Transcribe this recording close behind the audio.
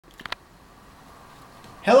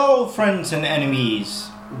Hello friends and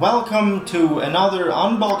enemies, welcome to another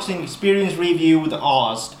unboxing experience review with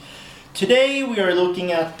Oz. Today we are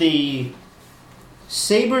looking at the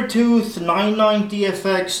Sabertooth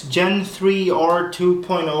 990FX Gen 3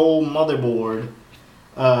 R2.0 motherboard,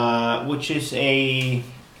 which is a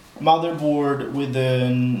motherboard with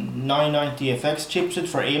a 990FX chipset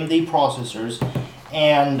for AMD processors.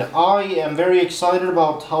 And I am very excited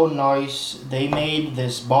about how nice they made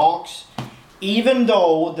this box. Even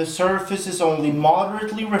though the surface is only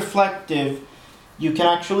moderately reflective, you can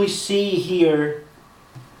actually see here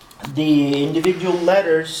the individual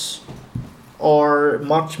letters are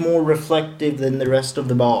much more reflective than the rest of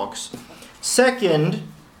the box. Second,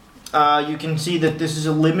 you can see that this is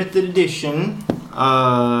a limited edition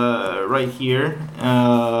right here.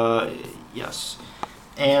 Yes.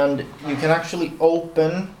 And you can actually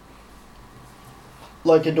open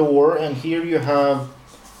like a door, and here you have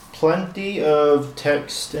plenty of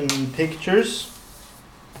text and pictures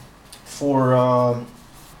for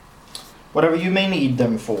whatever you may need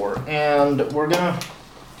them for. And we're gonna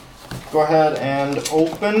go ahead and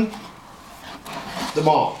open the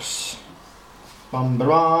box. Bum, ba,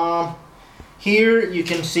 bum. Here you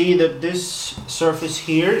can see that this surface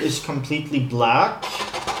here is completely black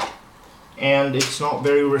and it's not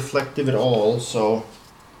very reflective at all, so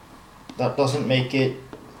that doesn't make it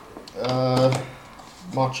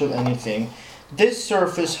much of anything. This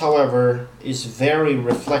surface, however, is very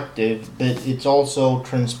reflective, but it's also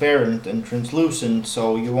transparent and translucent,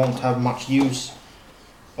 so you won't have much use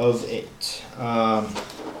of it. But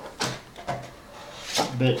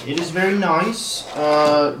it is very nice.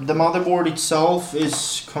 The motherboard itself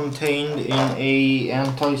is contained in a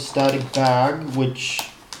anti-static bag,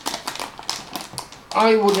 which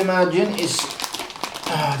I would imagine is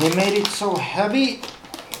they made it so heavy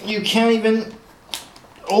you can't even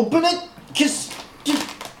open it, because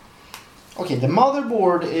okay, the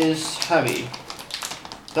motherboard is heavy,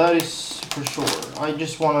 that is for sure. I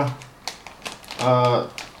just want to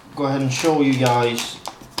go ahead and show you guys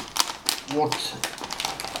what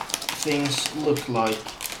things look like.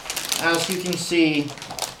 As you can see,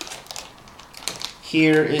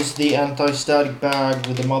 here is the anti-static bag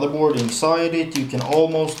with the motherboard inside it. You can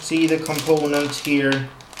almost see the components here,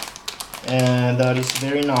 and that is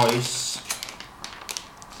very nice.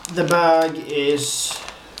 The bag is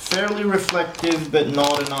fairly reflective, but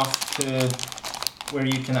not enough to where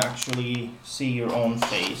you can actually see your own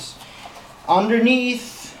face.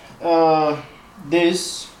 Underneath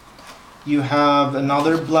this, you have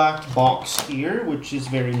another black box here, which is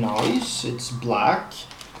very nice. It's black.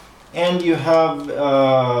 And you have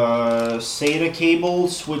SATA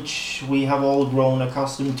cables, which we have all grown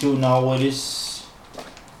accustomed to nowadays.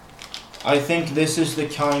 I think this is the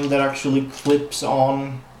kind that actually clips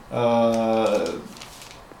on,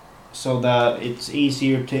 so that it's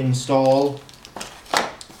easier to install.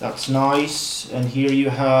 That's nice. And here you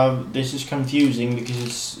have, this is confusing because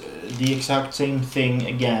it's the exact same thing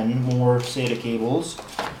again, more SATA cables.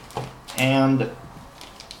 And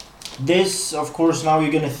this, of course, now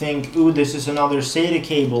you're gonna think, ooh, this is another SATA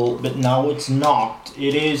cable, but no, it's not.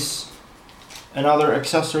 It is another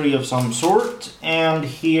accessory of some sort. And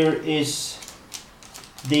here is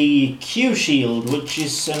the Q shield, which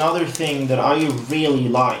is another thing that I really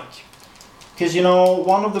like. Because, you know,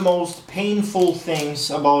 one of the most painful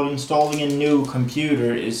things about installing a new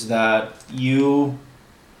computer is that you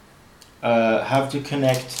have to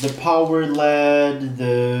connect the power LED,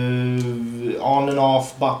 the on and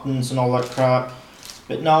off buttons and all that crap.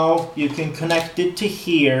 But now you can connect it to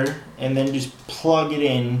here and then just plug it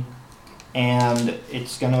in, and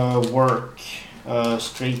it's gonna work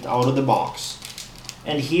straight out of the box.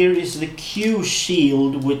 And here is the Q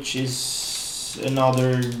shield, which is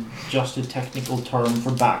another, just a technical term for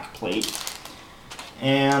backplate.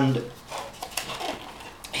 And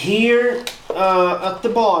here at the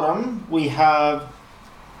bottom we have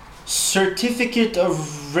certificate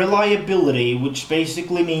of reliability, which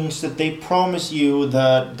basically means that they promise you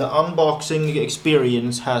that the unboxing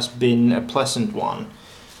experience has been a pleasant one.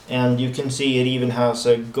 And you can see it even has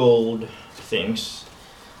a gold things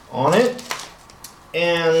on it.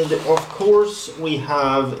 And of course we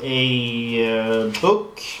have a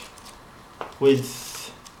book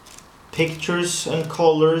with pictures and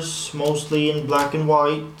colors, mostly in black and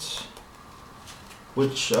white,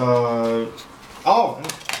 which oh,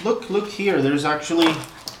 look here, there's a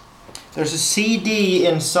CD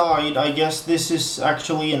inside. I guess this is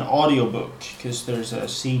actually an audiobook because there's a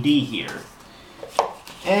CD here.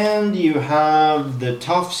 And you have the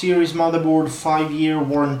TUF series motherboard 5-year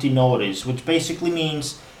warranty notice, which basically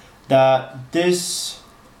means that this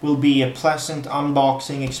will be a pleasant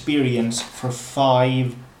unboxing experience for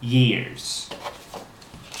 5 years.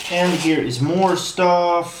 And here is more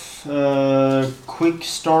stuff. Quick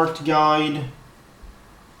start guide.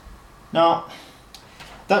 Now,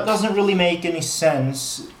 that doesn't really make any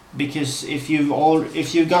sense, because if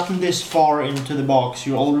you've gotten this far into the box,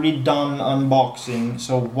 you're already done unboxing,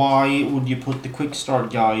 so why would you put the quick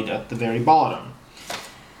start guide at the very bottom?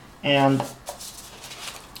 And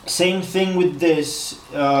same thing with this.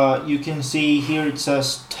 You can see here it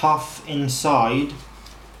says tough inside,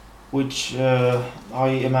 which I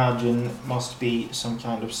imagine must be some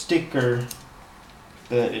kind of sticker,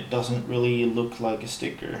 but it doesn't really look like a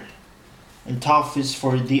sticker. And tough is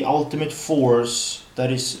for the ultimate force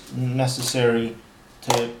that is necessary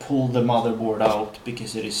to pull the motherboard out,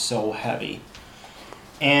 because it is so heavy.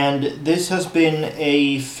 And this has been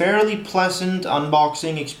a fairly pleasant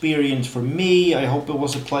unboxing experience for me. I hope it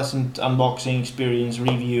was a pleasant unboxing experience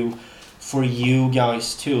review for you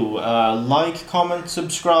guys too. Like, comment,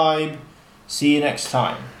 subscribe. See you next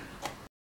time.